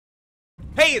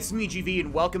Hey, it's me, GV,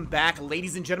 and welcome back,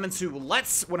 ladies and gentlemen, to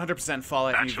Let's 100%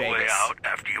 Fallout New That's Vegas. the way out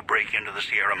after you break into the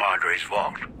Sierra Madre's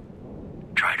vault.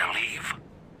 Try to leave.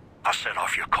 I'll set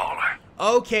off your caller.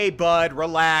 Okay, bud,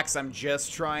 relax. I'm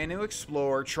just trying to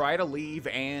explore, try to leave,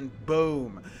 and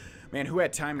boom. Man, who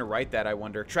had time to write that, I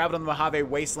wonder? Travel to the Mojave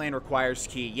Wasteland requires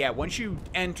key. Yeah, once you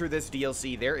enter this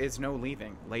DLC, there is no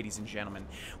leaving, ladies and gentlemen.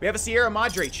 We have a Sierra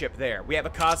Madre chip there. We have a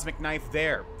cosmic knife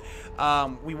there.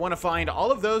 We want to find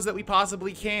all of those that we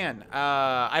possibly can.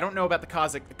 I don't know about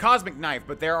the cosmic knife,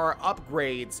 but there are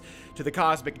upgrades to the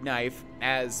cosmic knife,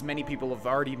 as many people have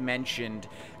already mentioned.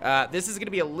 This is going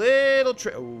to be a little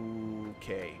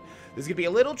okay. This is going to be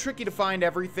a little tricky to find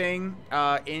everything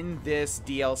in this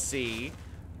DLC.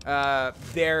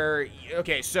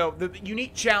 Okay, so the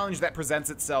unique challenge that presents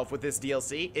itself with this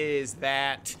DLC is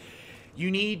that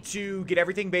you need to get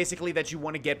everything basically that you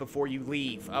want to get before you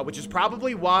leave, which is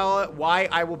probably why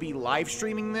I will be live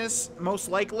streaming this, most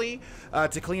likely,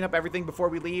 to clean up everything before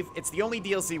we leave. It's the only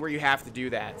DLC where you have to do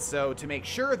that, so to make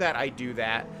sure that I do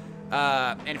that,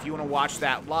 and if you want to watch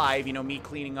that live, you know, me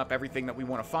cleaning up everything that we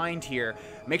want to find here,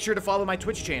 make sure to follow my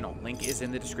Twitch channel. Link is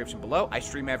in the description below. I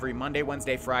stream every Monday,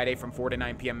 Wednesday, Friday from 4 to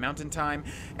 9 p.m. Mountain Time,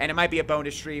 and it might be a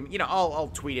bonus stream. You know,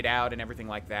 I'll tweet it out and everything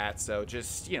like that, so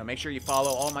just, you know, make sure you follow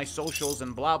all my socials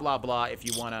and blah, blah, blah if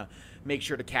you want to make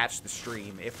sure to catch the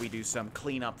stream if we do some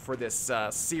cleanup for this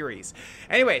series.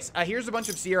 Anyways, here's a bunch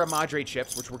of Sierra Madre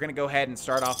chips, which we're going to go ahead and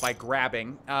start off by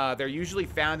grabbing. They're usually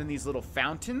found in these little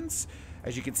fountains,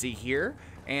 as you can see here.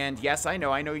 And yes, I know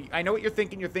what you're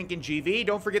thinking. You're thinking, GV,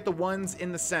 don't forget the ones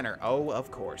in the center. Oh, of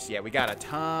course. Yeah, we got a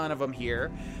ton of them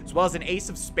here. As well as an Ace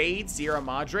of Spades, Sierra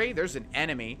Madre. There's an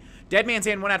enemy. Dead Man's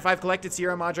Hand, 1 out of 5 collected,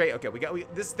 Sierra Madre. Okay,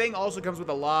 this thing also comes with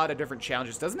a lot of different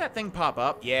challenges. Doesn't that thing pop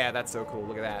up? Yeah, that's so cool.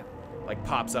 Look at that. Like,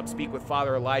 pops up. Speak with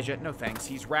Father Elijah. No thanks.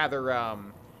 He's rather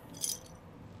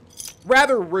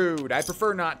rude. I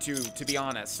prefer not to be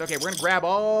honest. Okay, we're gonna grab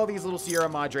all these little Sierra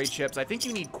Madre chips. I think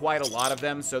you need quite a lot of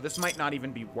them, so this might not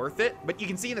even be worth it. But you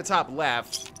can see in the top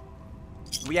left,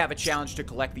 we have a challenge to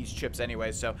collect these chips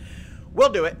anyway, so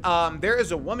we'll do it. There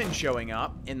is a woman showing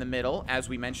up in the middle, as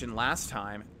we mentioned last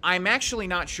time. I'm actually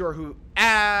not sure who...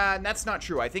 that's not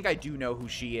true. I think I do know who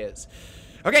she is.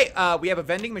 Okay, we have a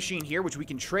vending machine here, which we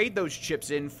can trade those chips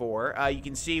in for. You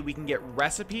can see we can get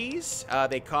recipes.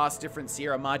 They cost different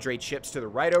Sierra Madre chips to the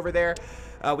right over there.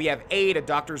 We have 8. A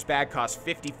doctor's bag costs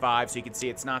 55, so you can see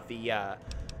it's not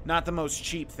the most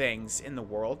cheap things in the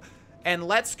world. And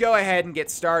let's go ahead and get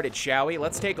started, shall we?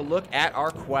 Let's take a look at our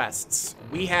quests.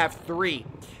 We have 3.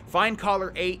 Find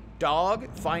Caller 8,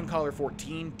 Dog. Find Caller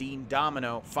 14, Dean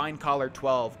Domino. Find Caller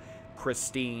 12,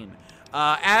 Christine.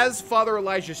 As Father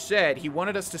Elijah said, he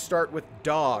wanted us to start with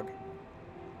Dog.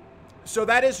 So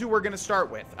that is who we're going to start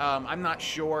with. I'm not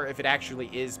sure if it actually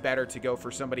is better to go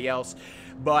for somebody else,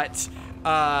 but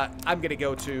I'm going to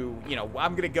go to,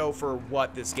 I'm going to go for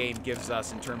what this game gives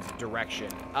us in terms of direction.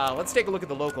 Let's take a look at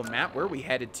the local map. Where are we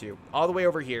headed to? All the way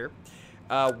over here.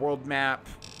 World map.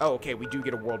 Oh, okay, we do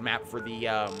get a world map for the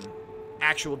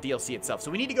actual DLC itself.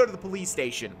 So we need to go to the police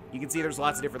station. You can see there's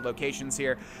lots of different locations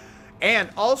here.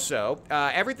 And also,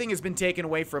 everything has been taken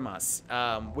away from us,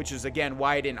 which is, again,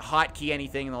 why I didn't hotkey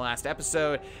anything in the last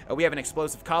episode. We have an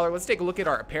explosive collar. Let's take a look at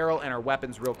our apparel and our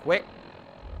weapons real quick.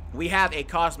 We have a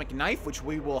cosmic knife, which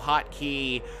we will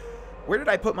hotkey. Where did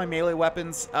I put my melee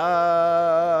weapons?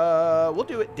 We'll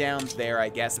do it down there, I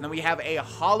guess. And then we have a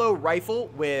hollow rifle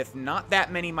with not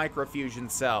that many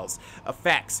microfusion cells.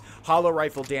 Effects, hollow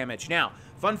rifle damage. Now,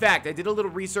 fun fact, I did a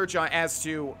little research on as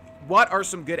to what are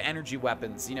some good energy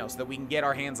weapons, so that we can get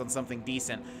our hands on something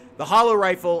decent. The hollow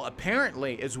rifle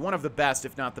apparently is one of the best,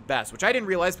 if not the best, which I didn't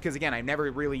realize because, again, I've never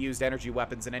really used energy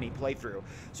weapons in any playthrough.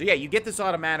 So, yeah, you get this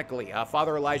automatically.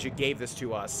 Father Elijah gave this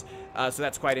to us, so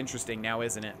that's quite interesting now,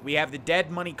 isn't it? We have the Dead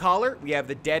Money collar. We have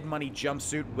the Dead Money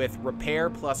jumpsuit with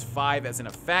repair plus 5 as an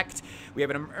effect. We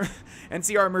have an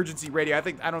NCR emergency radio.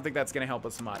 I don't think that's going to help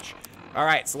us much. All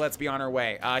right, so let's be on our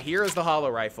way. Here is the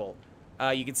hollow rifle.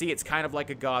 You can see it's kind of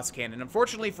like a Gauss cannon.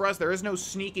 Unfortunately for us, there is no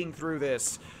sneaking through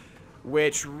this,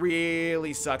 which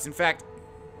really sucks. In fact,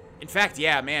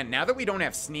 yeah, man, now that we don't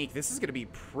have sneak, this is going to be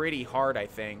pretty hard, I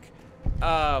think.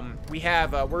 We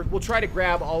have, we'll try to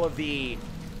grab all of the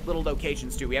little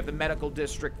locations, too. We have the medical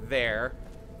district there.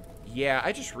 Yeah,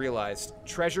 I just realized.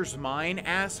 Treasure's Mine,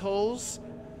 assholes.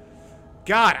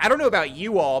 God, I don't know about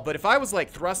you all, but if I was, like,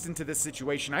 thrust into this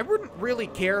situation, I wouldn't really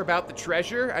care about the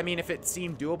treasure. I mean, if it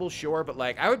seemed doable, sure, but,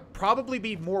 like, I would probably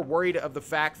be more worried of the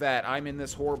fact that I'm in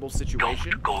this horrible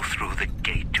situation. Don't go through the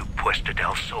gate to Puesta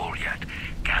del Sol yet.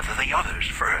 Gather the others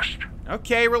first.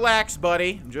 Okay, relax,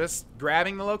 buddy. I'm just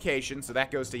grabbing the location, so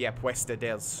that goes to, yeah, Puesta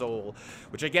del Sol,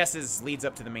 which I guess leads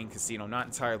up to the main casino. Not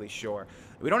entirely sure.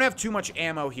 We don't have too much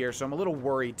ammo here, so I'm a little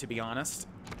worried, to be honest.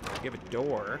 We have a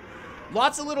door.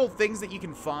 Lots of little things that you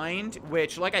can find,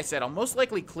 which, like I said, I'll most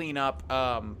likely clean up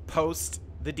post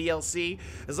the DLC.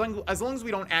 As long as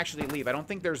we don't actually leave. I don't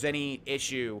think there's any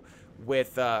issue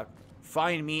with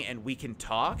find me and we can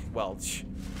talk. Well,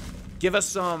 give us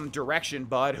some direction,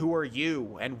 bud. Who are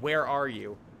you and where are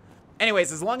you?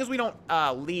 Anyways, as long as we don't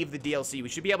leave the DLC, we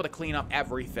should be able to clean up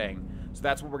everything. So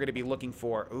that's what we're going to be looking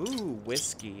for. Ooh,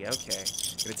 whiskey. Okay.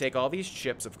 Gonna take all these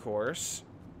chips, of course.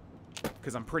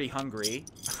 Because I'm pretty hungry.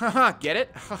 Haha, get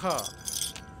it? Haha.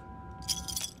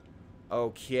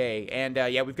 Okay, and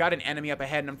yeah, we've got an enemy up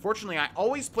ahead. And unfortunately, I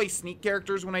always play sneak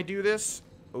characters when I do this.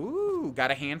 Ooh, got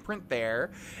a handprint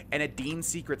there. And a Dean's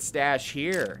secret stash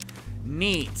here.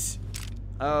 Neat.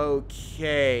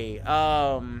 Okay.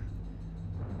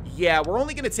 Yeah, we're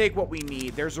only going to take what we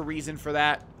need. There's a reason for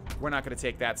that. We're not going to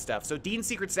take that stuff. So Dean's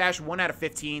secret stash, 1 out of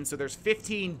 15. So there's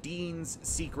 15 Dean's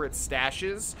secret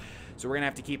stashes. So we're going to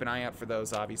have to keep an eye out for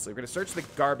those, obviously. We're going to search the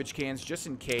garbage cans just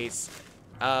in case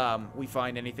we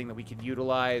find anything that we could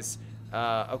utilize.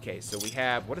 Okay, so we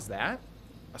have, what is that?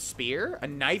 A spear? A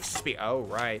knife spear. Oh,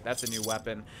 right. That's a new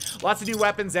weapon. Lots of new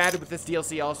weapons added with this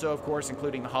DLC also, of course,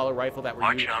 including the hollow rifle that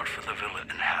we're using. Watch out for the villa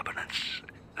inhabitants.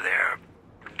 They're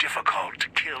difficult to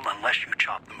kill unless you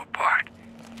chop them apart.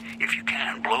 If you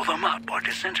can, blow them up or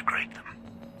disintegrate them.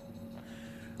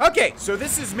 Okay, so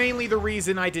this is mainly the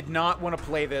reason I did not want to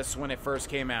play this when it first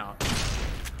came out.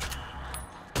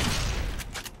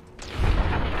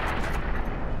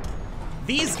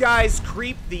 These guys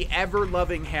creep the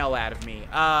ever-loving hell out of me.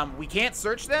 We can't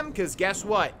search them because guess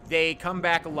what? They come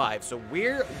back alive. So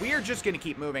we're just going to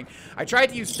keep moving. I tried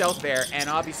to use stealth there, and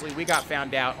obviously we got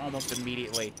found out almost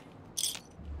immediately.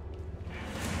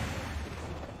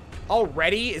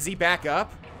 Already? Is he back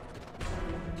up?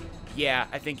 Yeah,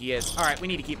 I think he is. All right, we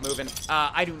need to keep moving.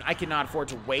 I cannot afford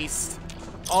to waste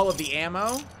all of the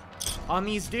ammo on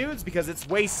these dudes because it's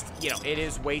it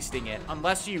is wasting it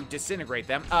unless you disintegrate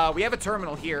them. We have a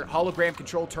terminal here, hologram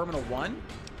control terminal 1.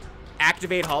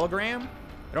 Activate hologram.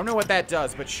 I don't know what that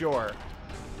does, but sure.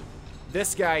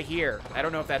 This guy here, I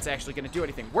don't know if that's actually going to do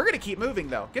anything. We're going to keep moving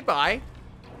though. Goodbye.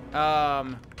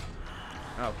 Oh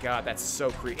god, that's so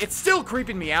creepy. It's still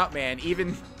creeping me out, man.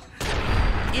 Even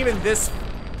this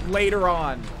later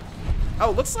on. Oh,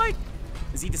 looks like...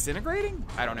 Is he disintegrating?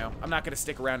 I don't know. I'm not going to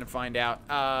stick around and find out.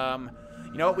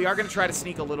 You know what? We are going to try to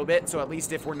sneak a little bit, so at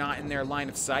least if we're not in their line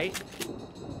of sight,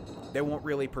 they won't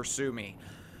really pursue me.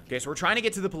 Okay, so we're trying to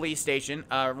get to the police station.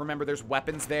 Remember, there's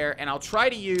weapons there, and I'll try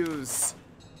to use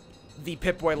the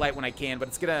Pip-Boy light when I can, but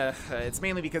it's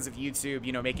mainly because of YouTube,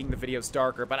 you know, making the videos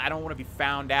darker, but I don't want to be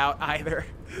found out either.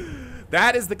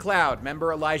 That is the cloud.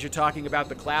 Remember Elijah talking about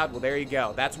the cloud? Well, there you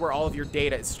go. That's where all of your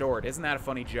data is stored. Isn't that a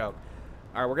funny joke?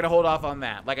 All right, we're going to hold off on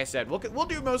that. Like I said, we'll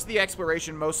do most of the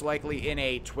exploration most likely in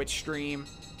a Twitch stream.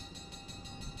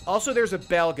 Also, there's a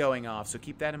bell going off, so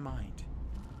keep that in mind.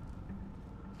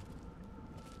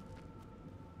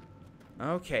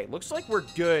 Okay, looks like we're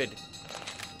good.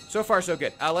 So far, so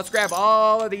good. Let's grab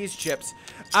all of these chips.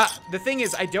 The thing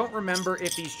is, I don't remember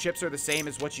if these chips are the same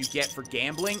as what you get for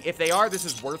gambling. If they are, this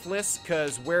is worthless,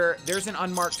 because there's an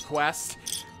unmarked quest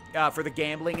for the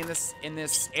gambling in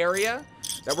this area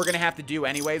that we're going to have to do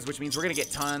anyways, which means we're going to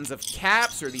get tons of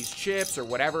caps or these chips or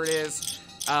whatever it is.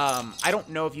 I don't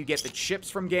know if you get the chips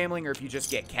from gambling or if you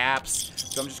just get caps,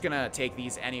 so I'm just going to take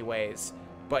these anyways.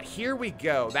 But here we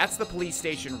go. That's the police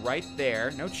station right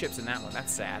there. No chips in that one.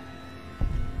 That's sad.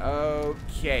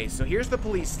 Okay, so here's the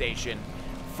police station.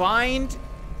 Find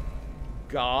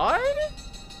God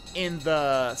in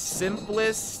the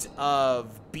simplest of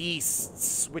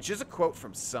beasts, which is a quote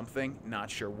from something, not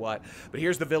sure what. But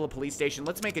here's the Villa police station.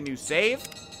 Let's make a new save.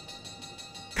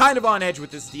 Kind of on edge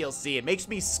with this DLC. It makes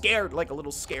me scared like a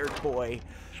little scared boy.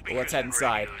 But let's head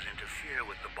inside. Speakers and interfere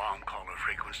with the bomb caller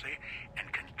frequency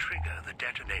and can trigger the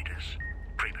detonators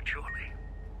prematurely.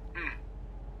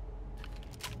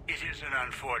 It is an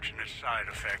unfortunate side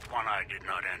effect, one I did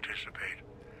not anticipate.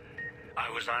 I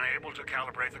was unable to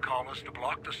calibrate the callers to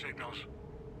block the signals,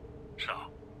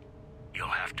 so you'll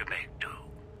have to make do.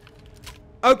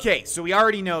 Okay, so we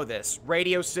already know this.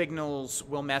 Radio signals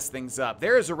will mess things up.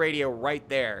 There is a radio right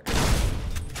there.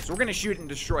 So So we're going to shoot it and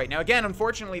destroy it. Now, again,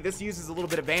 unfortunately, this uses a little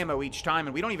bit of ammo each time,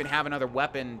 and we don't even have another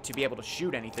weapon to be able to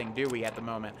shoot anything, do we, at the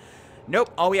moment?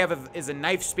 Nope. All we have is a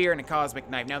knife spear and a cosmic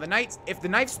knife. Now, if the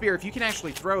knife spear, if you can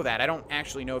actually throw that, I don't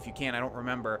actually know if you can. I don't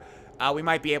remember. We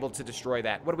might be able to destroy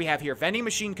that. What do we have here? Vending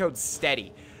machine code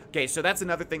steady. Okay, so that's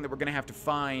another thing that we're going to have to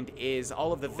find is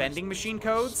all of the vending machine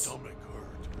codes.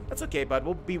 That's okay, bud.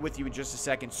 We'll be with you in just a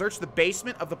second. Search the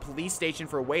basement of the police station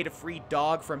for a way to free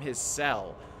Dog from his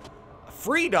cell.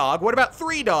 Free Dog? What about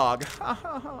 3 Dog?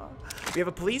 We have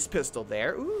a police pistol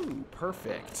there. Ooh,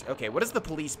 perfect. Okay, what does the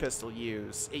police pistol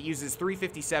use? It uses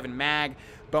 357 mag,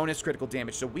 bonus critical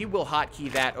damage. So we will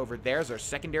hotkey that over there as our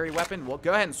secondary weapon. We'll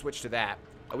go ahead and switch to that.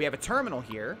 We have a terminal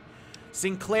here.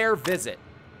 Sinclair visit.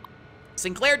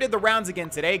 Sinclair did the rounds again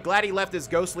today. Glad he left his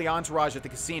ghostly entourage at the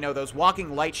casino. Those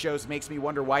walking light shows makes me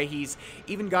wonder why he's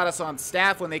even got us on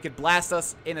staff when they could blast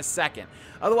us in a second.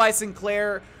 Otherwise,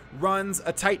 Sinclair runs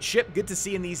a tight ship. Good to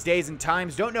see in these days and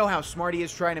times. Don't know how smart he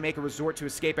is trying to make a resort to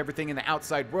escape everything in the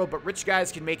outside world, but rich guys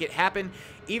can make it happen.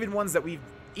 Even ones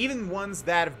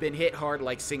that have been hit hard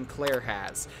like Sinclair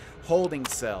has. Holding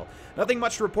cell. Nothing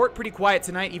much to report. Pretty quiet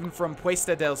tonight, even from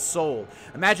Puesta del Sol.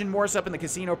 Imagine Morris up in the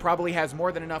casino probably has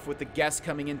more than enough with the guests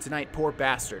coming in tonight. Poor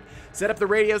bastard. Set up the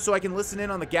radio so I can listen in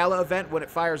on the gala event when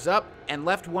it fires up, and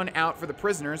left one out for the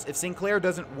prisoners. If Sinclair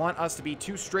doesn't want us to be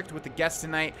too strict with the guests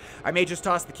tonight, I may just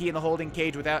toss the key in the holding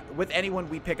cage with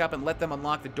anyone we pick up and let them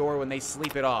unlock the door when they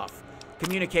sleep it off.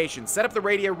 Communication. Set up the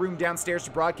radio room downstairs to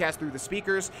broadcast through the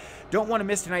speakers. Don't want to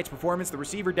miss tonight's performance. The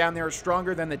receiver down there is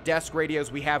stronger than the desk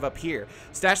radios we have up here.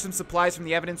 Stash some supplies from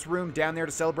the evidence room down there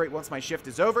to celebrate once my shift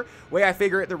is over. Way I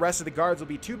figure it, the rest of the guards will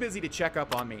be too busy to check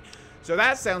up on me. So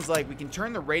that sounds like we can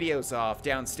turn the radios off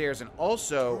downstairs, and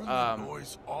also, Turn the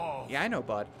noise off. Yeah, I know,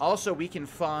 bud. Also, we can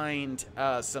find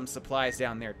some supplies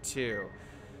down there too.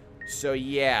 So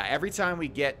yeah, every time we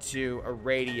get to a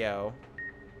radio.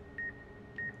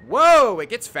 Whoa, it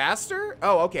gets faster?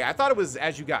 Oh, okay. I thought it was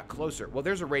as you got closer. Well,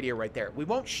 there's a radio right there. We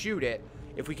won't shoot it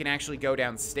if we can actually go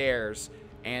downstairs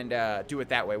and do it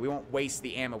that way. We won't waste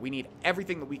the ammo. We need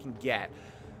everything that we can get.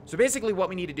 So basically what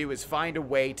we need to do is find a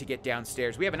way to get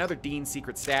downstairs. We have another Dean's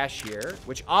secret stash here,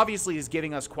 which obviously is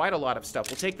giving us quite a lot of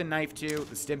stuff. We'll take the knife too,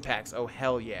 the stim packs. Oh,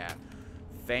 hell yeah.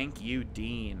 Thank you,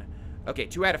 Dean. Okay,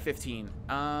 2 out of 15.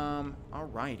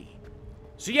 Alrighty.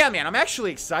 So yeah, man, I'm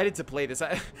actually excited to play this.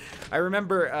 I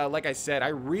remember, like I said, I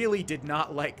really did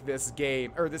not like this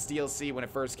game, or this DLC when it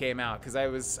first came out, because I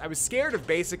was scared of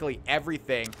basically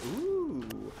everything.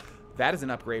 Ooh, that is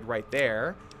an upgrade right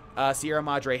there. Sierra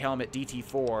Madre helmet,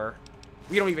 DT4.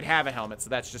 We don't even have a helmet, so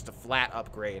that's just a flat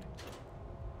upgrade.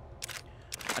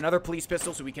 Another police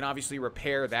pistol, so we can obviously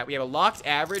repair that. We have a locked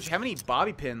average. How many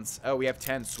bobby pins? Oh, we have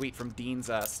 10. Sweet, from Dean's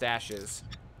stashes.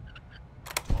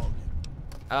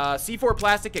 C4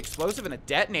 plastic explosive and a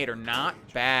detonator. Not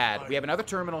bad. We have another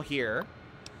terminal here.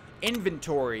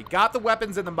 Inventory. Got the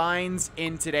weapons and the mines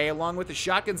in today, along with the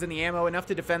shotguns and the ammo, enough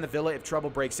to defend the villa if trouble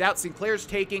breaks out. Sinclair's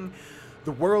taking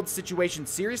the world situation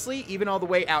seriously, even all the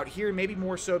way out here, maybe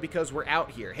more so because we're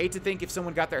out here. Hate to think if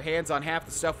someone got their hands on half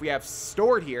the stuff we have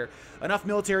stored here. Enough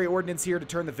military ordnance here to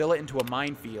turn the villa into a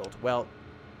minefield. Well,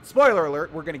 spoiler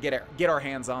alert, we're going to get our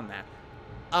hands on that.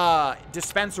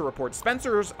 Dispenser report.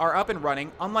 Dispensers are up and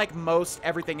running. Unlike most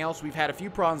everything else, we've had a few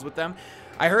problems with them.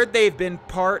 I heard they've been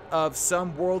part of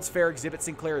some World's Fair exhibit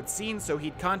Sinclair had seen, so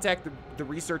he'd contact the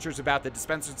researchers about the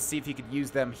dispensers to see if he could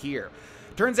use them here.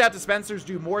 Turns out dispensers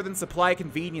do more than supply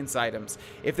convenience items.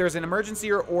 If there's an emergency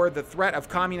or the threat of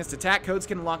communist attack, codes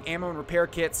can unlock ammo and repair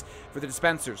kits for the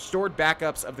dispensers. Stored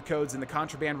backups of the codes in the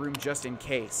contraband room just in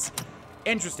case.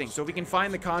 Interesting. So if we can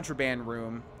find the contraband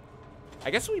room, I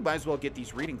guess we might as well get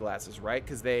these reading glasses, right?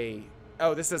 Because they...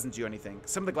 Oh, this doesn't do anything.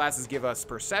 Some of the glasses give us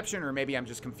perception, or maybe I'm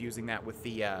just confusing that with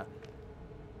the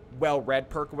well-read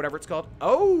perk or whatever it's called.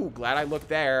 Oh, glad I looked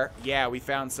there. Yeah, we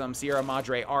found some Sierra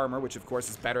Madre armor, which of course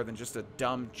is better than just a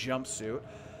dumb jumpsuit.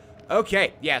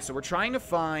 Okay, yeah, so we're trying to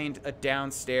find a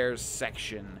downstairs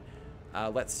section.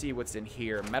 Let's see what's in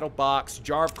here. Metal box,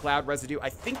 jar of cloud residue. I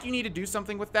think you need to do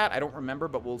something with that. I don't remember,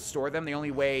 but we'll store them. They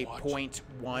only weigh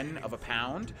 0.1 of a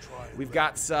pound. We've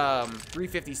got some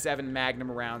 357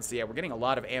 Magnum rounds. So yeah, we're getting a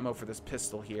lot of ammo for this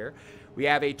pistol here. We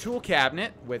have a tool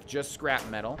cabinet with just scrap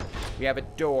metal. We have a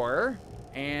door,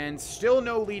 and still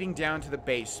no leading down to the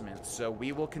basement. So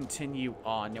we will continue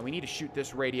on. Now we need to shoot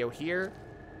this radio here.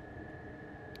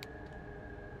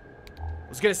 I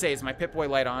was gonna say, is my Pip-Boy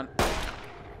light on?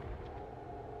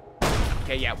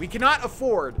 Okay, yeah, we cannot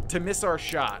afford to miss our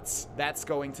shots. That's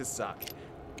going to suck.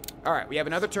 All right, we have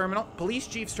another terminal. Police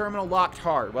chief's terminal locked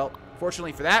hard. Well,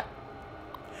 fortunately for that,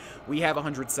 we have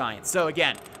 100 science. So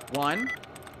again, 1,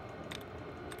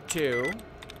 2,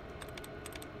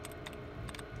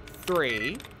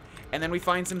 3. And then we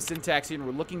find some syntax here, and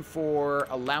we're looking for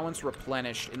allowance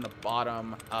replenished in the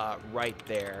bottom right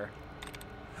there.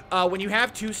 When you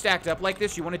have 2 stacked up like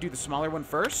this, you want to do the smaller one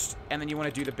first, and then you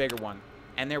want to do the bigger one.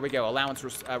 And there we go, allowance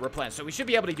replenished. So we should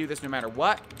be able to do this no matter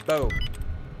what. Boom.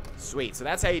 Sweet. So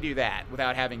that's how you do that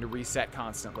without having to reset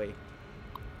constantly.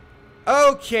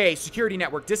 Okay, security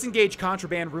network. Disengage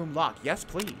contraband room lock. Yes,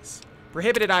 please.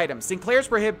 Prohibited items. Sinclair's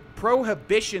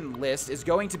prohibition list is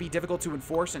going to be difficult to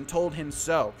enforce and told him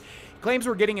so. Claims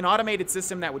we're getting an automated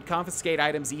system that would confiscate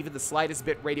items even the slightest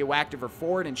bit radioactive or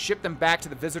foreign and ship them back to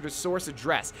the visitor's source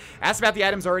address. Asked about the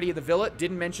items already at the villa,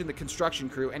 didn't mention the construction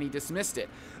crew, and he dismissed it.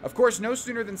 Of course, no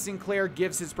sooner than Sinclair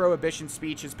gives his prohibition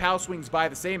speech, his pal swings by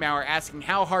the same hour asking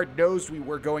how hard-nosed we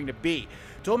were going to be.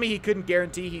 Told me he couldn't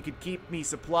guarantee he could keep me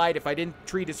supplied if I didn't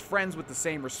treat his friends with the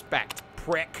same respect.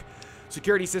 Prick.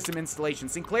 Security system installation.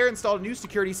 Sinclair installed a new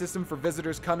security system for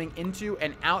visitors coming into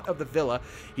and out of the villa.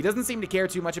 He doesn't seem to care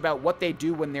too much about what they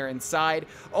do when they're inside,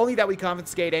 only that we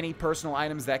confiscate any personal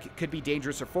items that could be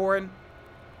dangerous or foreign,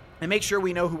 and make sure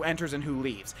we know who enters and who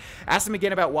leaves. Asked him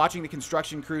again about watching the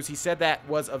construction crews. He said that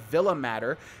was a villa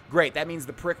matter. Great, that means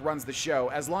the prick runs the show.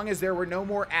 As long as there were no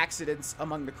more accidents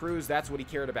among the crews, that's what he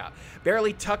cared about.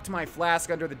 Barely tucked my flask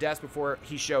under the desk before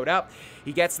he showed up.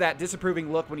 He gets that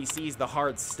disapproving look when he sees the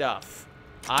hard stuff,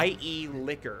 i.e.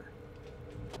 liquor.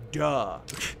 Duh.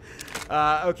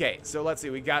 Okay, so let's see.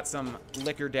 We got some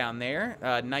liquor down there.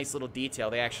 Nice little detail.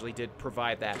 They actually did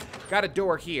provide that. Got a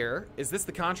door here. Is this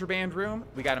the contraband room?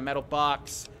 We got a metal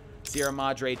box, Sierra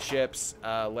Madre chips.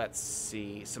 Let's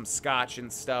see. Some scotch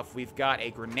and stuff. We've got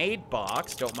a grenade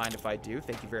box. Don't mind if I do.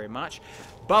 Thank you very much.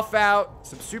 Buff out.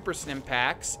 Some super stim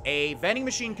packs. A vending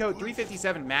machine code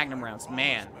 357 Magnum rounds.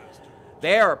 Man,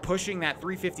 they are pushing that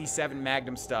 357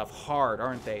 Magnum stuff hard,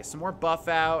 aren't they? Some more buff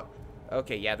out.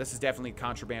 Okay, yeah, this is definitely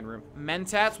contraband room.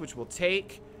 Mentats, which we'll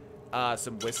take.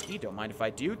 Some whiskey, don't mind if I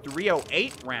do.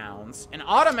 308 rounds. An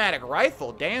automatic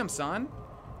rifle, damn, son.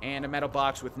 And a metal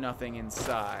box with nothing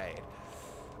inside.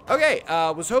 Okay,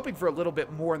 was hoping for a little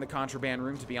bit more in the contraband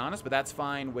room, to be honest, but that's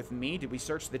fine with me. Did we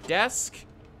search the desk?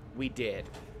 We did.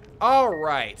 All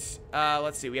right,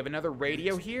 let's see. We have another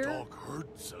radio here. Dog hurt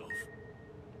himself.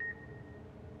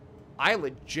 I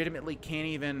legitimately can't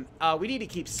even... we need to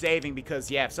keep saving because,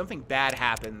 yeah, if something bad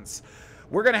happens,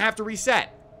 we're going to have to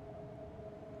reset.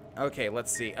 Okay,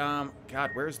 let's see. God,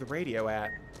 where's the radio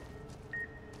at?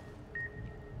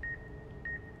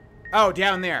 Oh,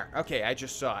 down there. Okay, I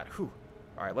just saw it. Whew.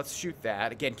 All right, let's shoot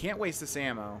that. Again, can't waste this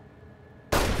ammo.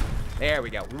 There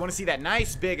we go. We want to see that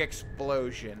nice big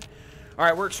explosion. All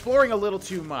right, we're exploring a little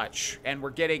too much, and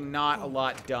we're getting not a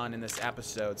lot done in this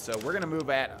episode, so we're going to move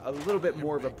at a little bit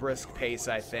more of a brisk pace,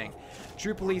 I think.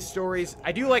 True police stories.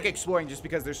 I do like exploring just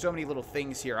because there's so many little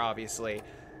things here, obviously,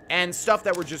 and stuff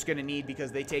that we're just going to need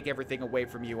because they take everything away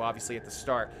from you, obviously, at the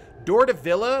start. Door to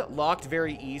villa, locked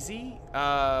very easy.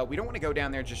 We don't want to go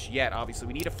down there just yet, obviously.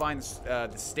 We need to find the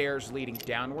stairs leading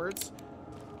downwards.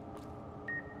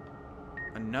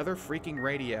 Another freaking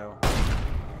radio.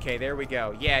 Okay, there we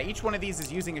go. Yeah, each one of these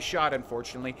is using a shot,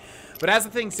 unfortunately. But as the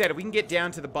thing said, if we can get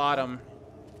down to the bottom,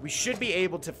 we should be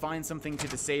able to find something to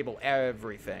disable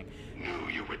everything. Knew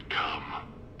you would come.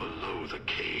 Below the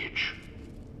cage.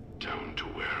 Down to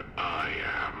where I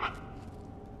am.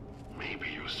 Maybe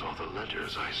you saw the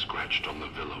letters I scratched on the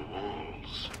villa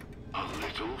walls. A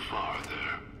little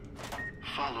farther.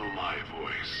 Follow my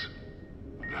voice.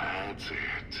 That's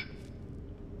it.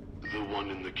 The one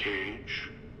in the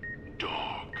cage?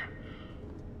 Dog.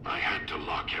 I had to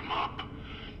lock him up.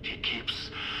 He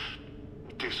keeps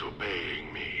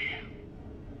disobeying me.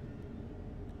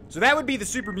 So that would be the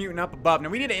super mutant up above. Now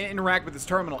we need to interact with this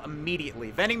terminal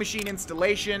immediately. Vending machine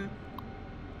installation.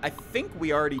 I think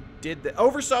we already did the...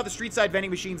 Oversaw the street side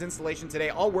vending machines installation today,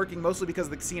 all working mostly because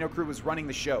the casino crew was running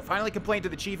the show. Finally complained to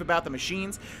the chief about the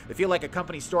machines. They feel like a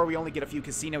company store. We only get a few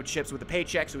casino chips with a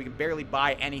paycheck, so we can barely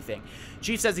buy anything.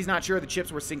 Chief says he's not sure the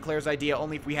chips were Sinclair's idea,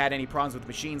 only if we had any problems with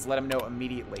machines, let him know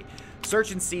immediately.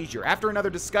 Search and seizure. After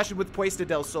another discussion with Puesta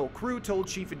del Sol crew, told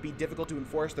Chief it'd be difficult to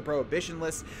enforce the prohibition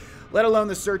list, let alone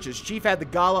the searches. Chief had the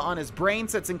gala on his brain,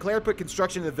 said Sinclair put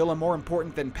construction of the villa more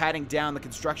important than patting down the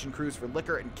construction crews for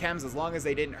liquor and chems as long as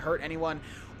they didn't hurt anyone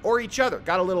or each other.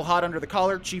 Got a little hot under the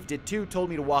collar. Chief did too. Told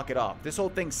me to walk it off. This whole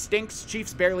thing stinks.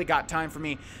 Chief's barely got time for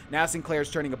me. Now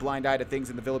Sinclair's turning a blind eye to things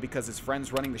in the villa because his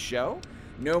friend's running the show.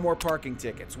 No more parking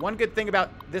tickets. One good thing about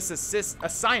this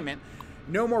assignment,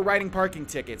 no more writing parking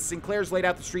tickets. Sinclair's laid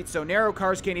out the street so narrow,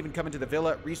 cars can't even come into the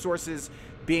villa. Resources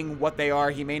being what they are,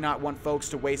 he may not want folks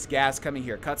to waste gas coming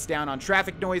here. Cuts down on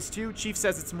traffic noise, too. Chief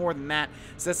says it's more than that.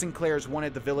 Says Sinclair's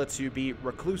wanted the villa to be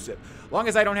reclusive. Long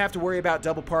as I don't have to worry about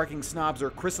double parking snobs or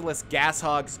chrysalis gas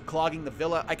hogs clogging the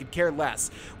villa, I could care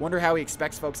less. Wonder how he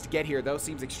expects folks to get here, though.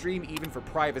 Seems extreme even for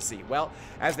privacy. Well,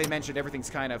 as they mentioned, everything's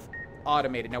kind of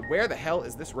automated. Now, where the hell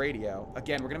is this radio?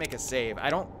 Again, we're going to make a save. I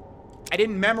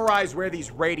didn't memorize where these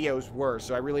radios were,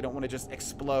 so I really don't want to just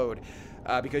explode.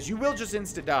 Because you will just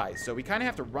insta-die. So we kind of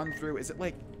have to run through. Is it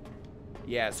like...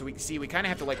 Yeah, so we kind of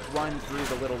have to like run through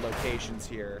the little locations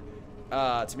here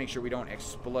to make sure we don't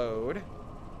explode.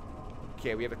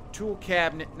 Okay, we have a tool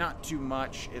cabinet. Not too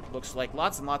much, it looks like.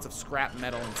 Lots and lots of scrap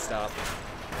metal and stuff.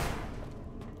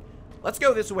 Let's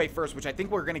go this way first, which I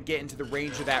think we're going to get into the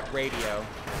range of that radio.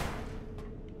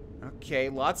 Okay,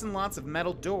 lots and lots of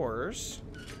metal doors.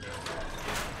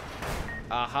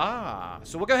 Aha.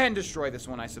 So we'll go ahead and destroy this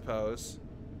one, I suppose.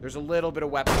 There's a little bit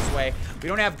of weapons way. We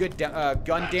don't have good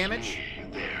gun damage. Me,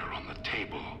 there on the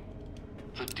table.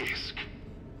 The disc.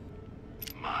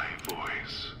 My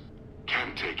voice.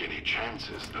 Can't take any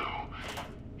chances, though.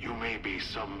 You may be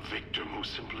some victim who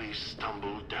simply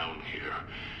stumbled down here.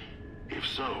 If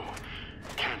so,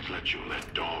 can't let you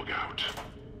let Dog out.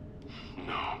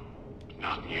 No,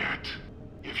 not yet.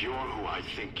 If you're who I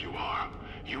think you are,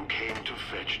 you came to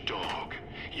fetch Dog.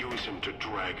 Use him to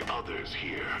drag others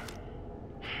here.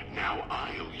 Now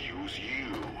I'll use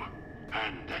you.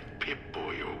 And that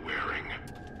Pip-Boy you're wearing.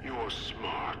 You're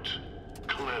smart.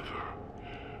 Clever.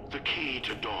 The key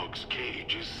to Dog's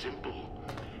cage is simple.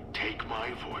 Take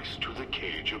my voice to the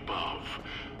cage above.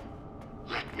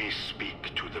 Let me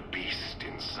speak to the beast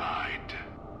inside.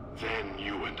 Then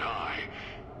you and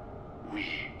we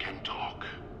can talk.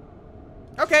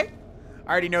 Okay.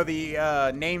 I already know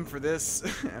the name for this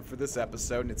for this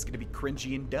episode, and it's going to be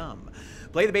cringy and dumb.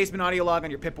 Play the basement audio log on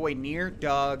your Pip-Boy near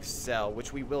Dog's cell,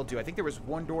 which we will do. I think there was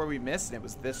one door we missed, and it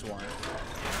was this one.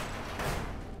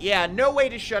 Yeah, no way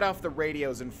to shut off the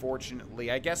radios,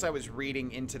 unfortunately. I guess I was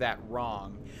reading into that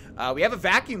wrong. We have a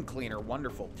vacuum cleaner.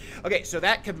 Wonderful. Okay, so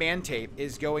that command tape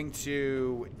is going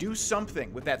to do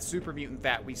something with that super mutant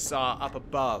that we saw up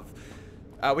above.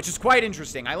 Which is quite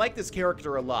interesting. I like this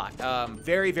character a lot.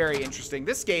 Very, very interesting.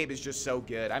 This game is just so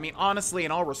good. I mean, honestly,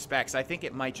 in all respects, I think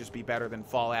it might just be better than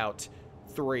Fallout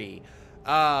 3.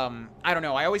 I don't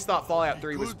know. I always thought Fallout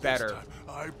 3 was better.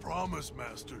 I promise,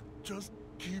 Master. Just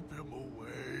keep him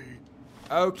away.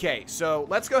 Okay, so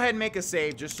let's go ahead and make a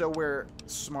save just so we're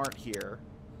smart here.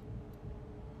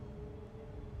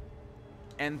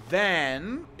 And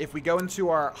then, if we go into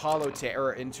our holotape,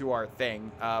 or into our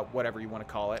thing, whatever you want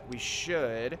to call it, we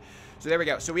should... So there we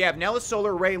go. So we have Nella's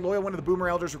solar array. Loyal, one of the Boomer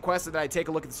Elders, requested that I take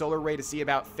a look at the solar array to see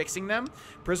about fixing them.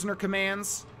 Prisoner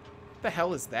commands. What the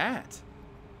hell is that?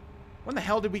 When the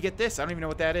hell did we get this? I don't even know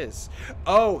what that is.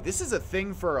 Oh, this is a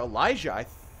thing for Elijah, I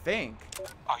think.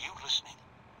 Are you listening?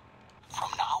 From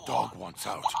now Dog on, wants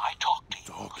out. when I talk to you,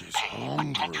 Dog is pay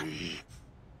attention. hungry.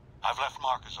 I've left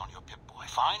markers on your Pip-Boy.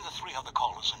 Find the 3 other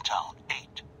callers in town,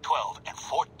 8, 12, and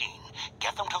 14.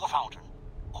 Get them to the fountain.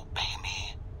 Obey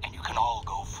me, and you can all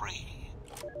go free.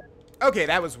 Okay,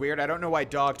 that was weird. I don't know why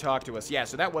Dog talked to us. Yeah,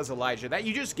 so that was Elijah. That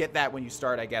you just get that when you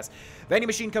start, I guess. Vending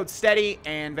machine code steady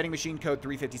and vending machine code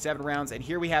 357 rounds. And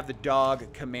here we have the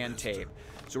Dog command tape.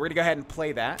 So we're going to go ahead and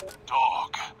play that.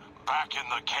 Dog, back in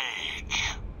the cage.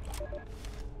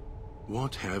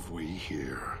 What have we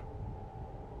here?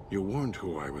 You weren't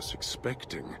who I was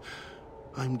expecting.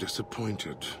 I'm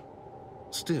disappointed.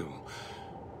 Still,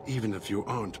 even if you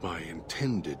aren't my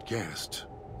intended guest,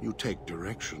 you take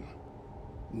direction.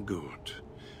 Good.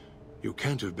 You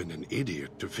can't have been an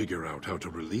idiot to figure out how to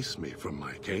release me from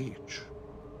my cage.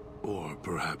 Or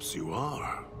perhaps you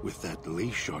are, with that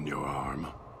leash on your arm,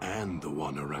 and the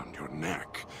one around your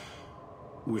neck.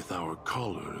 With our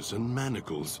collars and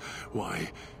manacles, why,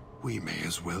 we may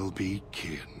as well be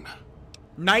kin.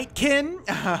 Nightkin?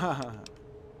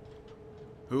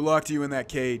 Who locked you in that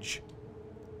cage?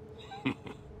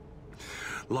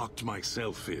 Locked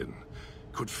myself in.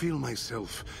 Could feel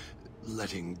myself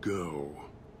letting go.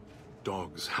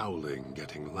 Dog's howling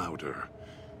getting louder.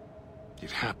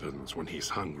 It happens when he's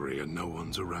hungry and no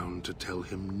one's around to tell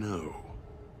him no.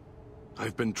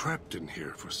 I've been trapped in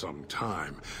here for some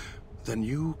time. Then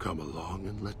you come along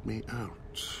and let me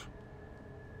out.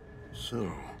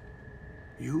 So,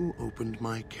 you opened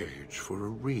my cage for a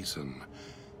reason.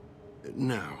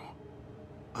 Now,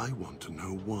 I want to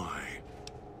know why.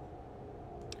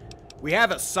 We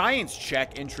have a science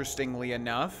check, interestingly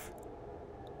enough.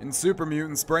 In super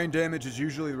mutants, brain damage is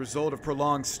usually the result of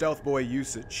prolonged stealth boy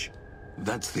usage.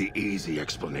 That's the easy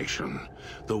explanation.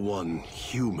 The one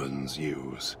humans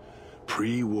use.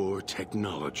 pre-war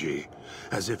technology,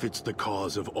 as if it's the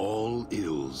cause of all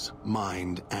ills,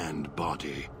 mind and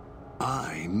body.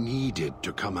 I needed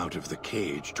to come out of the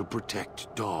cage to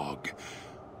protect Dog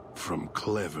from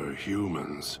clever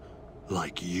humans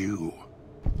like you.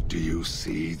 Do you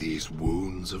see these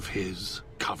wounds of his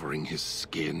covering his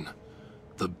skin?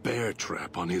 The bear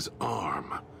trap on his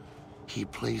arm. He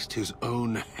placed his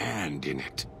own hand in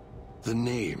it. The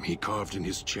name he carved in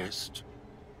his chest.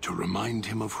 To remind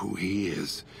him of who he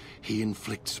is, he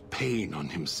inflicts pain on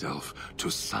himself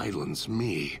to silence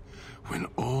me, when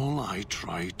all I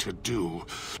try to do...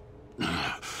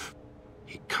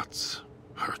 He cuts,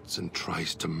 hurts, and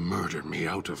tries to murder me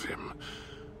out of him.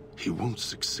 He won't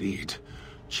succeed,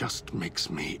 just makes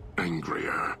me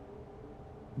angrier.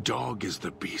 Dog is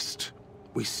the beast.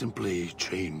 We simply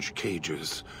change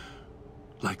cages,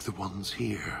 like the ones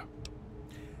here.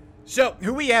 So,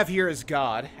 who we have here is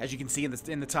God, as you can see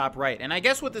in the top right. And I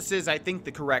guess what this is, I think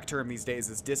the correct term these days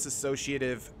is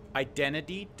dissociative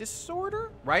identity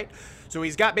disorder, right? So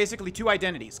he's got basically two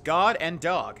identities, God and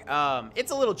Dog.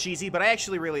 It's a little cheesy, but I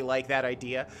actually really like that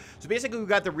idea. So basically we've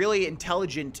got the really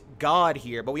intelligent God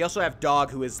here, but we also have Dog,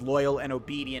 who is loyal and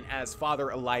obedient, as Father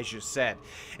Elijah said.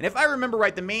 And if I remember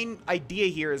right, the main idea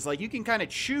here is like you can kind of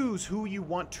choose who you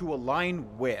want to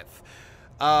align with.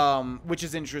 Which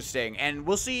is interesting, and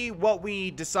we'll see what we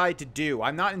decide to do.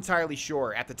 I'm not entirely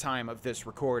sure at the time of this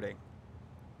recording.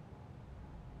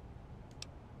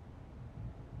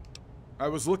 I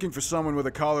was looking for someone with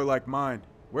a collar like mine.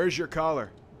 Where's your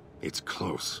collar? It's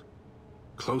close.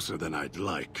 Closer than I'd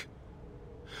like.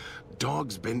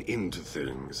 Dog's been into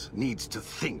things. Needs to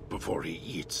think before he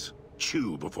eats.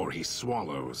 Chew before he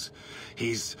swallows.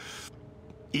 He's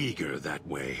eager that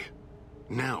way.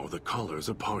 Now the collar's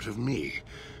a part of me.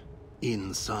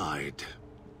 Inside.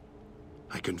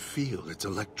 I can feel its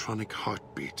electronic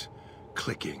heartbeat,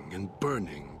 clicking and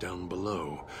burning down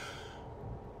below.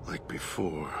 Like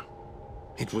before.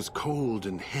 It was cold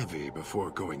and heavy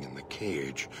before going in the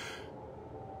cage.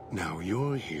 Now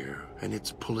you're here, and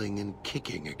it's pulling and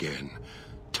kicking again,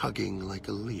 tugging like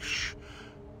a leash.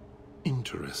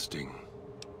 Interesting.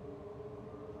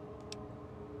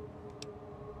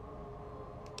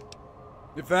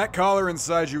 If that collar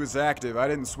inside you is active, I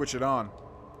didn't switch it on.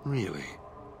 Really?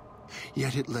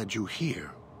 Yet it led you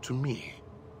here, to me.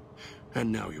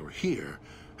 And now you're here,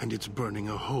 and it's burning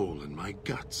a hole in my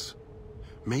guts.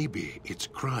 Maybe it's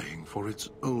crying for its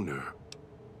owner.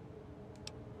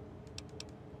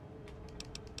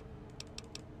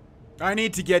 I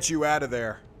need to get you out of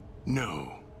there.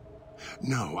 No.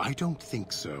 No, I don't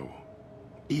think so.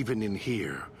 Even in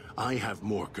here, I have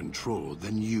more control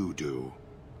than you do.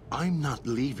 I'm not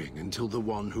leaving until the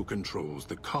one who controls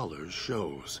the collars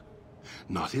shows.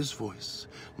 Not his voice,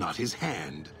 not his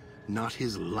hand, not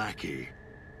his lackey.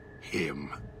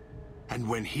 Him. And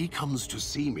when he comes to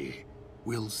see me,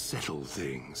 we'll settle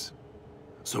things.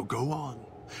 So go on.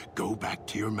 Go back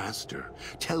to your master.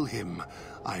 Tell him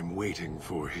I'm waiting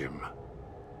for him.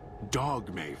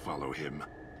 Dog may follow him.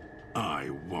 I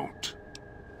won't.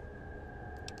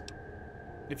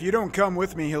 If you don't come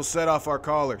with me, he'll set off our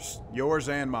collars. Yours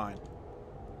and mine.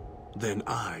 Then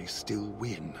I still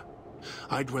win.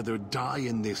 I'd rather die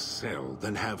in this cell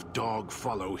than have Dog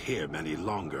follow him any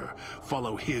longer.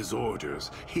 Follow his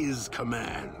orders, his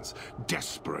commands,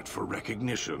 desperate for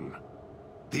recognition.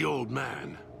 The old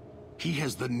man, he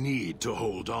has the need to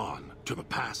hold on, to the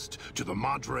past, to the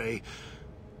Madre.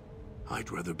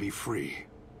 I'd rather be free.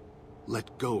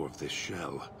 Let go of this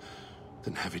shell,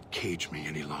 than have it cage me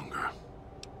any longer.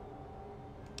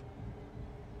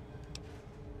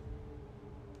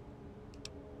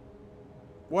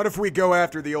 What if we go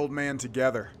after the old man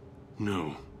together?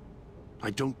 No.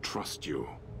 I don't trust you.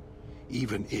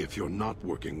 Even if you're not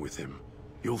working with him,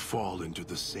 you'll fall into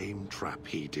the same trap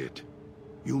he did.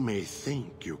 You may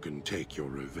think you can take your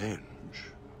revenge.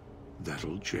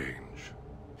 That'll change.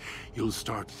 You'll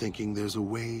start thinking there's a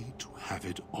way to have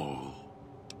it all.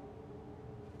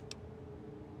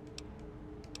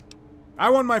 I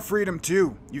want my freedom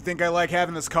too. You think I like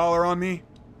having this collar on me?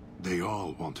 They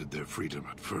all wanted their freedom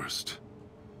at first.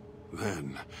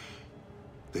 Then,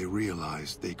 they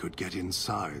realized they could get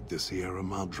inside the Sierra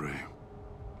Madre.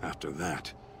 After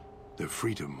that, their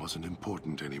freedom wasn't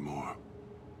important anymore.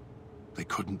 They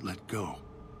couldn't let go,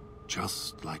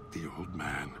 just like the old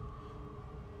man.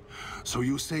 So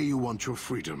you say you want your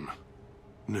freedom?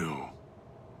 No.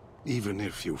 Even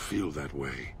if you feel that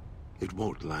way, it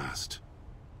won't last.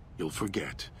 You'll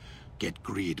forget, get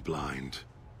greed blind,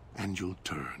 and you'll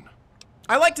turn.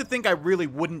 I like to think I really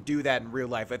wouldn't do that in real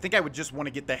life. I think I would just want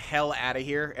to get the hell out of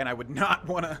here, and I would not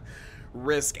want to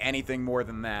risk anything more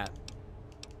than that.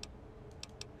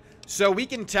 So we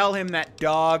can tell him that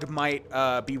dog might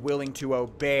be willing to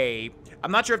obey.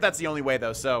 I'm not sure if that's the only way,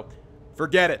 though, so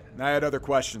forget it. I had other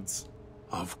questions.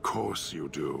 Of course you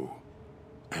do.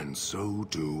 And so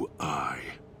do I.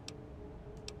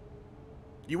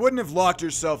 You wouldn't have locked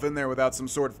yourself in there without some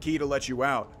sort of key to let you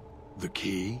out. The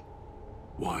key?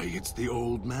 Why, it's the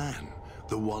old man,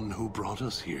 the one who brought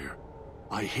us here.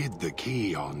 I hid the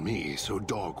key on me so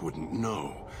Dog wouldn't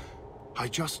know. I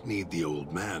just need the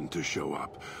old man to show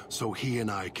up, so he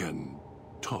and I can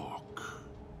talk.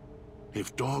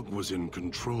 If Dog was in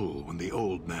control when the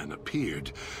old man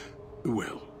appeared,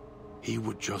 well, he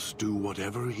would just do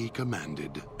whatever he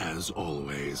commanded, as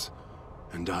always.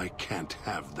 And I can't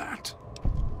have that.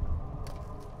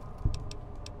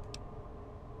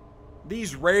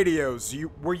 These radios,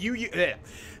 were you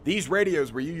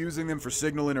using them for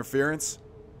signal interference?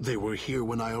 They were here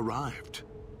when I arrived,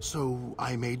 so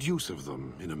I made use of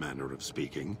them, in a manner of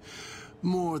speaking.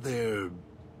 More their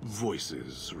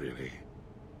voices, really.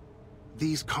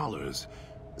 These collars,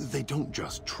 they don't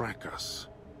just track us.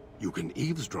 You can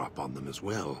eavesdrop on them as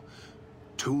well.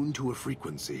 Tune to a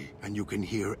frequency, and you can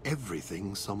hear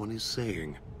everything someone is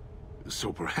saying.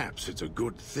 So perhaps it's a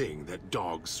good thing that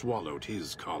Dog swallowed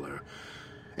his collar.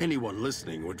 Anyone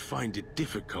listening would find it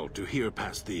difficult to hear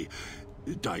past the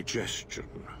digestion.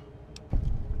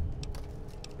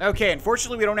 Okay,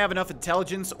 unfortunately we don't have enough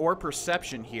intelligence or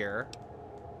perception here.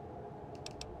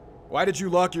 Why did you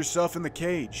lock yourself in the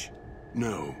cage?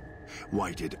 No.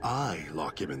 Why did I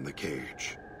lock him in the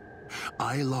cage?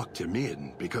 I locked him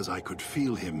in because I could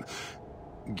feel him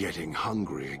getting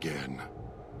hungry again.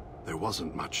 There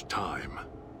wasn't much time.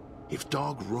 If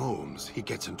Dog roams, he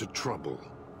gets into trouble.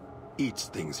 Eats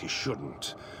things he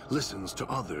shouldn't. Listens to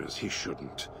others he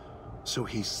shouldn't. So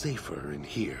he's safer in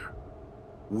here.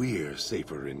 We're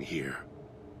safer in here.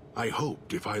 I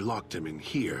hoped if I locked him in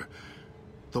here,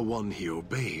 the one he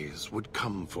obeys would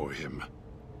come for him.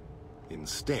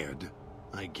 Instead,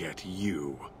 I get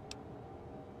you.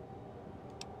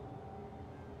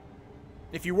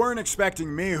 If you weren't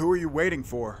expecting me, who are you waiting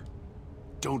for?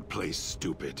 Don't play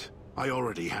stupid. I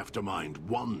already have to mind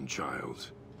one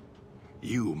child.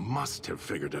 You must have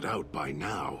figured it out by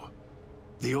now.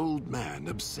 The old man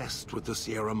obsessed with the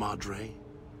Sierra Madre,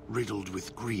 riddled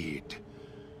with greed.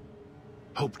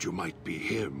 Hoped you might be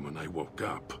him when I woke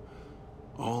up.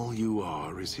 All you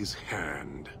are is his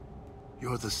hand.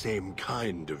 You're the same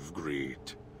kind of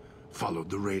greed. Followed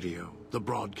the radio, the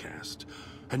broadcast,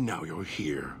 and now you're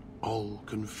here, all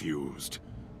confused.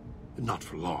 Not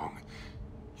for long.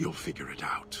 You'll figure it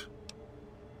out.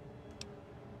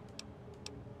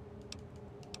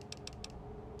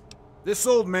 This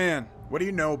old man, what do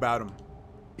you know about him?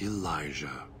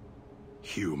 Elijah.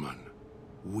 Human.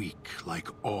 Weak like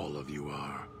all of you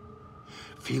are.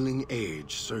 Feeling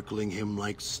age circling him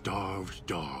like starved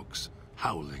dogs,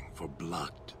 howling for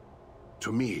blood.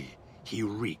 To me, he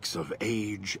reeks of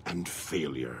age and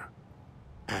failure.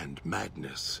 And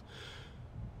madness.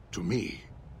 To me,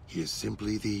 he is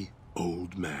simply the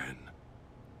old man.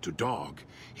 To Dog,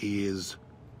 he is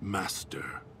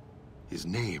Master. His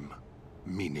name,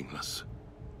 meaningless.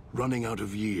 Running out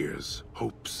of years,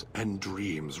 hopes and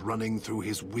dreams running through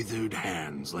his withered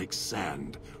hands like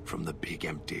sand from the big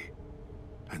empty,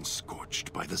 and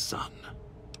scorched by the sun.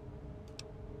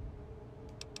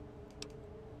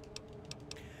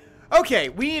 Okay,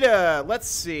 we need to, let's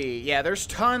see. Yeah, there's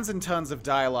tons and tons of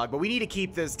dialogue, but we need to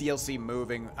keep this DLC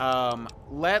moving.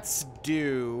 Let's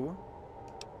do...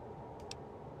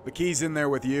 The key's in there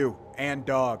with you, and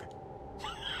Dog.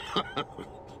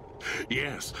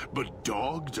 Yes, but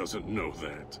Dog doesn't know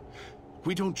that.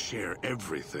 We don't share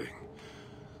everything.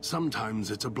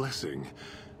 Sometimes it's a blessing.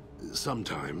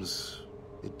 Sometimes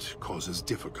it causes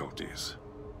difficulties.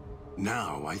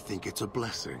 Now I think it's a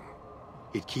blessing.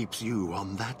 It keeps you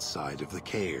on that side of the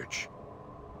cage.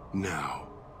 Now,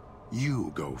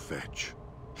 you go fetch.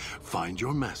 Find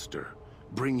your master.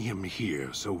 Bring him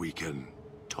here so we can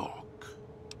talk.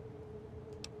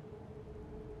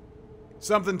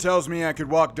 Something tells me I could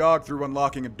walk Dog through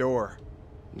unlocking a door.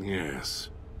 Yes,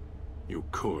 you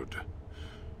could.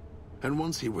 And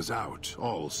once he was out,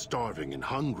 all starving and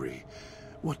hungry,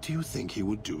 what do you think he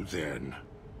would do then?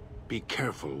 Be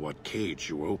careful what cage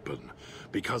you open,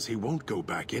 because he won't go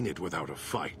back in it without a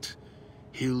fight.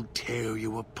 He'll tear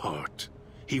you apart.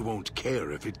 He won't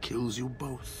care if it kills you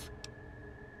both.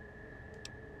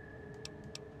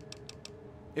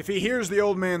 If he hears the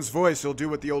old man's voice, he'll do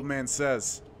what the old man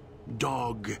says.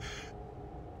 Dog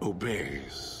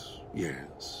obeys,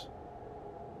 yes.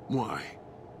 Why?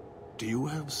 Do you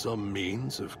have some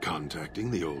means of contacting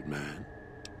the old man?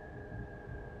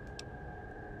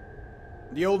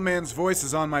 The old man's voice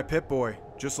is on my Pip-Boy,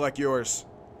 just like yours.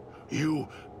 You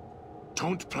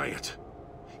don't play it.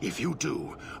 If you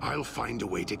do, I'll find a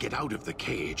way to get out of the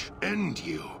cage, end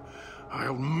you.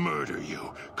 I'll murder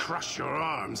you, crush your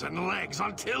arms and legs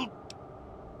until...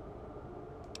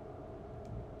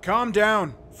 Calm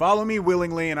down. Follow me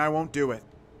willingly and I won't do it.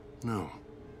 No,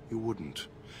 you wouldn't.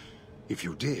 If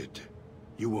you did,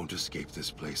 you won't escape this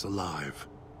place alive.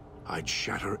 I'd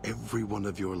shatter every one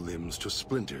of your limbs to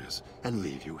splinters and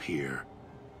leave you here.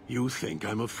 You think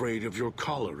I'm afraid of your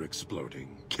collar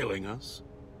exploding, killing us?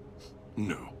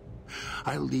 No.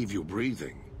 I'll leave you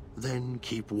breathing, then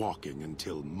keep walking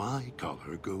until my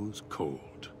collar goes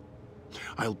cold.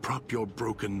 I'll prop your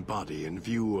broken body in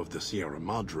view of the Sierra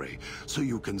Madre so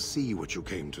you can see what you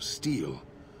came to steal,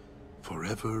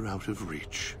 forever out of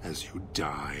reach as you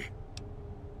die.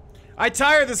 I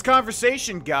tire of this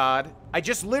conversation, God. I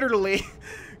just literally...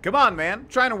 Come on, man. I'm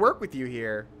trying to work with you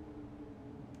here.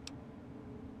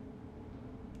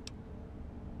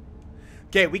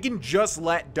 Okay, we can just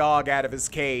let Dog out of his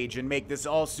cage and make this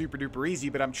all super duper easy,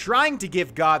 but I'm trying to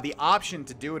give God the option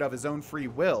to do it of his own free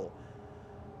will.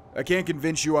 I can't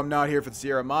convince you I'm not here for the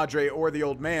Sierra Madre or the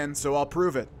old man, so I'll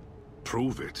prove it.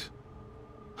 Prove it?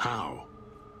 How?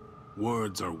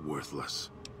 Words are worthless.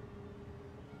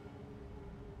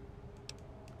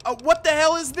 Oh, what the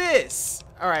hell is this?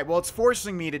 Alright, well, it's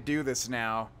forcing me to do this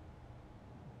now.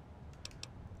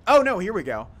 Oh, no, here we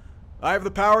go. I have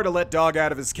the power to let Dog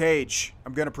out of his cage.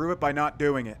 I'm gonna prove it by not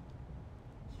doing it.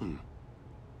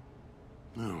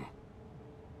 No.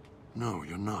 No,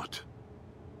 you're not.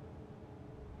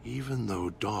 Even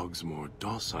though Dog's more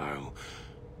docile,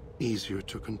 easier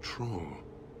to control.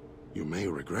 You may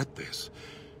regret this.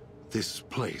 This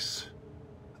place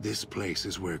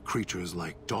is where creatures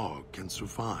like Dog can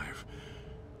survive.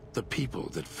 The people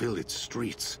that fill its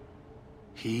streets.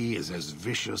 He is as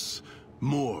vicious,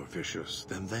 more vicious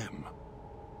than them.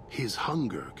 His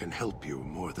hunger can help you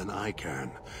more than I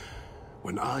can.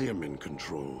 When I am in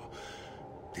control,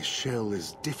 this shell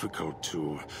is difficult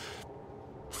to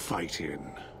fight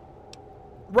in.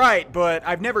 Right, but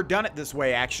I've never done it this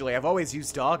way, actually. I've always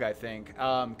used Dog, I think,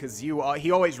 because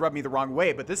he always rubbed me the wrong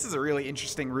way, but this is a really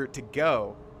interesting route to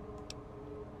go.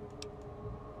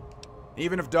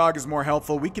 Even if Dog is more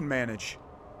helpful, we can manage.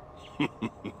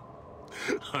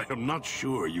 I am not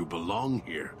sure you belong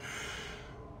here.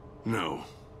 No,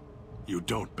 you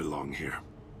don't belong here.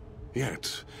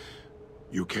 Yet,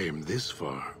 you came this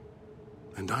far,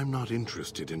 and I'm not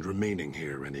interested in remaining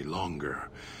here any longer.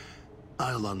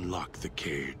 I'll unlock the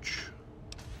cage.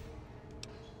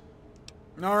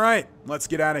 Alright, let's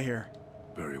get out of here.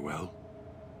 Very well.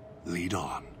 Lead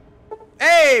on.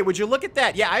 Hey, would you look at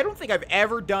that? Yeah, I don't think I've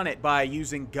ever done it by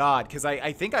using God, because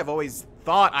I think I've always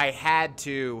thought I had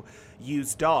to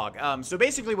use Dog. So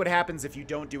basically what happens if you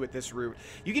don't do it this route,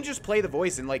 you can just play the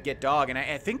voice and, like, get Dog, and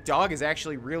I think Dog is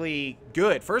actually really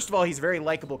good. First of all, he's a very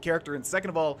likable character, and second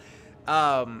of all,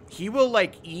 he will,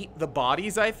 like, eat the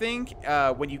bodies, I think,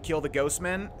 when you kill the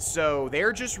Ghostmen, so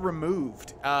they're just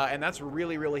removed, and that's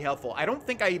really, really helpful. I don't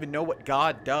think I even know what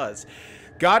God does.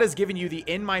 God has given you the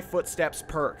In My Footsteps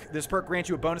perk. This perk grants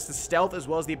you a bonus to stealth as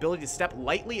well as the ability to step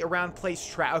lightly around place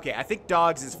trap. Okay, I think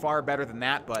Dog's is far better than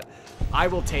that, but I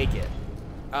will take it.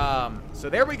 So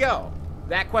there we go.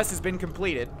 That quest has been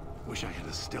completed. Wish I had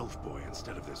a stealth boy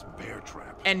instead of this bear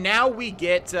trap. And now we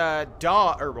get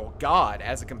God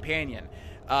as a companion.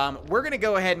 We're going to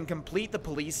go ahead and complete the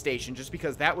police station just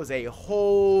because that was a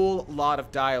whole lot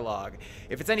of dialogue.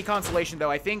 If it's any consolation,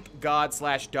 though, I think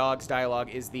God/Dog's dialogue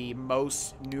is the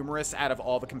most numerous out of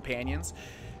all the companions.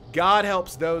 God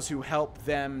helps those who help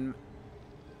themselves.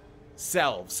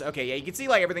 Okay, yeah, you can see,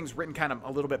 like, everything's written kind of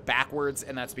a little bit backwards,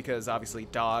 and that's because, obviously,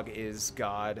 Dog is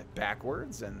God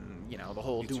backwards, and, you know, the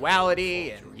whole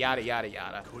duality, and yada, yada,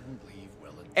 yada.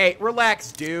 Hey,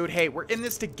 relax, dude. Hey, we're in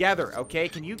this together, okay?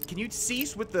 Can you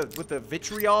cease with the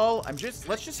vitriol?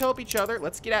 Let's just help each other.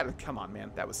 Let's get out of... Come on,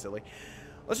 man. That was silly.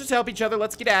 Let's just help each other.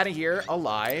 Let's get out of here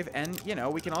alive, and, you know,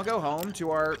 we can all go home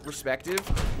to our respective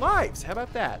lives. How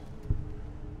about that?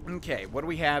 Okay, what do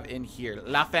we have in here?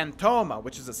 La Fantoma,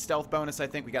 which is a stealth bonus, I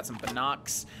think. We got some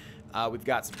binocs. We've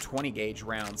got some 20 gauge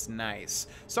rounds. Nice.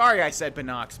 Sorry I said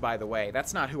binocs, by the way.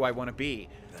 That's not who I want to be.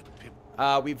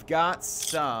 We've got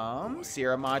some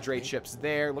Sierra Madre chips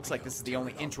there. Looks like this is the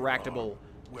only interactable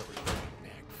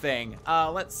thing.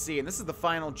 Let's see. And this is the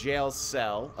final jail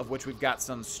cell, of which we've got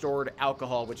some stored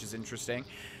alcohol, which is interesting.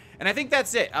 And I think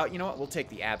that's it. You know what? We'll take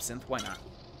the absinthe. Why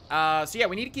not? So yeah,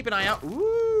 we need to keep an eye out.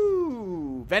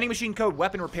 Ooh! Vending machine code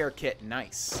weapon repair kit.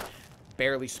 Nice.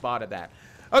 Barely spotted that.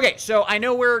 Okay, so I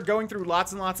know we're going through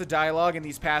lots and lots of dialogue in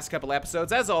these past couple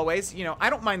episodes. As always, you know, I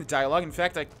don't mind the dialogue. In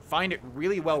fact, I find it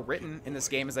really well written in this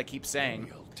game, as I keep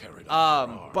saying.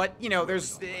 But you know,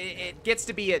 it gets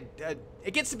to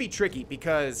be tricky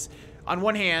because on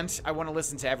one hand, I want to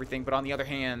listen to everything, but on the other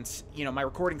hand, you know, my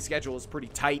recording schedule is pretty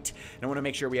tight, and I want to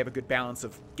make sure we have a good balance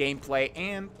of gameplay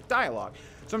and dialogue.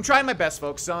 So I'm trying my best,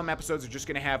 folks. Some episodes are just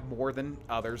going to have more than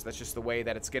others. That's just the way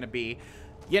that it's going to be,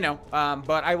 you know.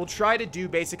 But I will try to do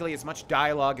basically as much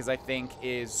dialogue as I think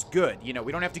is good. You know,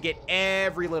 we don't have to get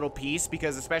every little piece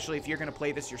because especially if you're going to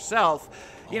play this yourself,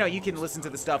 you know, you can listen to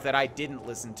the stuff that I didn't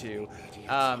listen to.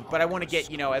 But I want to get,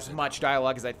 you know, as much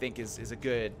dialogue as I think is a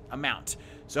good amount.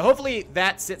 So hopefully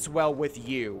that sits well with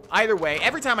you. Either way,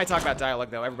 every time I talk about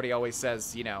dialogue, though, everybody always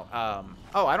says, you know,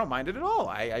 oh, I don't mind it at all.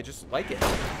 I just like it.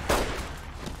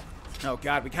 Oh,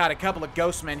 God, we caught a couple of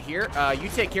ghost men here. You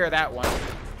take care of that one.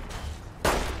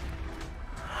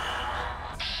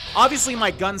 Obviously, my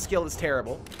gun skill is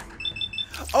terrible.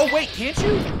 Oh, wait, can't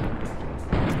you?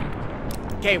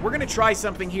 Okay, we're going to try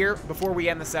something here before we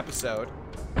end this episode.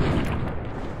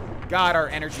 God, our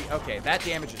energy. Okay, that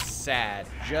damage is sad.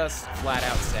 Just flat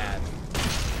out sad.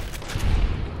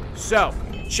 So,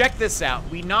 check this out.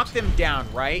 We knock them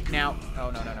down, right? Now,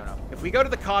 oh, no. If we go to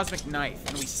the Cosmic Knife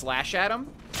and we slash at them,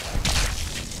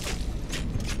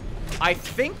 I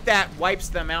think that wipes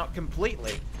them out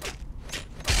completely.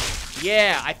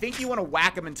 Yeah, I think you want to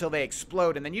whack them until they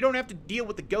explode, and then you don't have to deal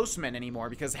with the ghost men anymore,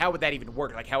 because how would that even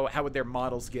work? Like, how would their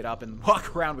models get up and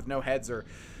walk around with no heads or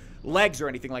legs or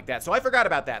anything like that? So I forgot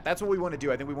about that. That's what we want to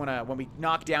do. I think we want to, when we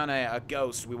knock down a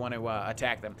ghost, we want to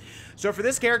attack them. So for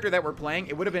this character that we're playing,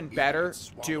 it would have been better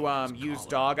to use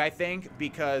dog, I think,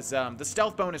 because the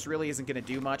stealth bonus really isn't going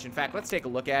to do much. In fact, let's take a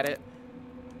look at it.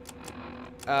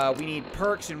 We need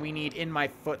perks and we need in my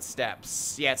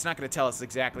footsteps. Yeah, it's not going to tell us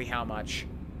exactly how much.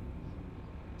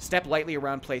 Step lightly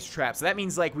around place traps. So that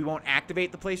means, like, we won't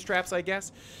activate the place traps, I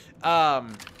guess.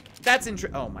 That's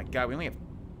interesting. Oh, my God. We only have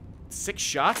 6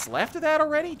 shots left of that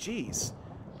already? Jeez.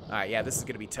 All right, yeah, this is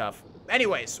going to be tough.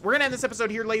 Anyways, we're going to end this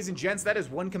episode here, ladies and gents. That is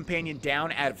 1 companion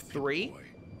down out of 3.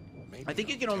 I think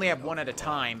you can only have 1 at a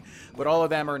time, but all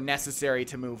of them are necessary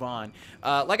to move on.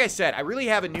 Like I said, I really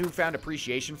have a newfound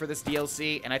appreciation for this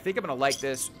DLC, and I think I'm going to like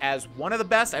this as one of the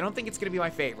best. I don't think it's going to be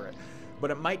my favorite, but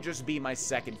it might just be my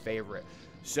second favorite.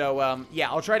 So, yeah,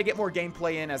 I'll try to get more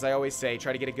gameplay in, as I always say,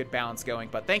 try to get a good balance going.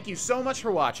 But thank you so much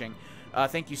for watching.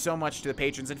 Thank you so much to the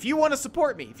patrons. And if you want to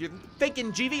support me, if you're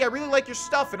thinking, GV, I really like your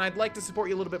stuff and I'd like to support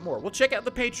you a little bit more, well, check out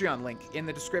the Patreon link in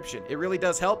the description. It really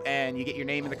does help, and you get your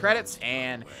name in the credits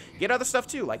and get other stuff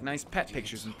too, like nice pet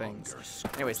pictures and things.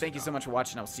 Anyways, thank you so much for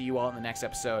watching. I'll see you all in the next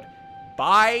episode.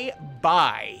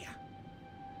 Bye-bye.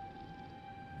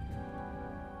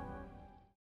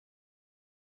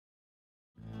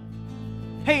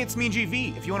 Hey, it's me,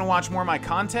 GV. If you want to watch more of my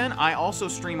content, I also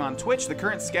stream on Twitch. The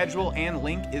current schedule and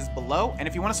link is below. And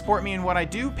if you want to support me in what I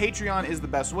do, Patreon is the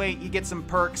best way. You get some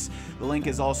perks. The link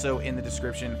is also in the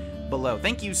description below.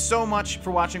 Thank you so much for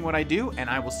watching what I do,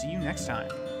 and I will see you next time.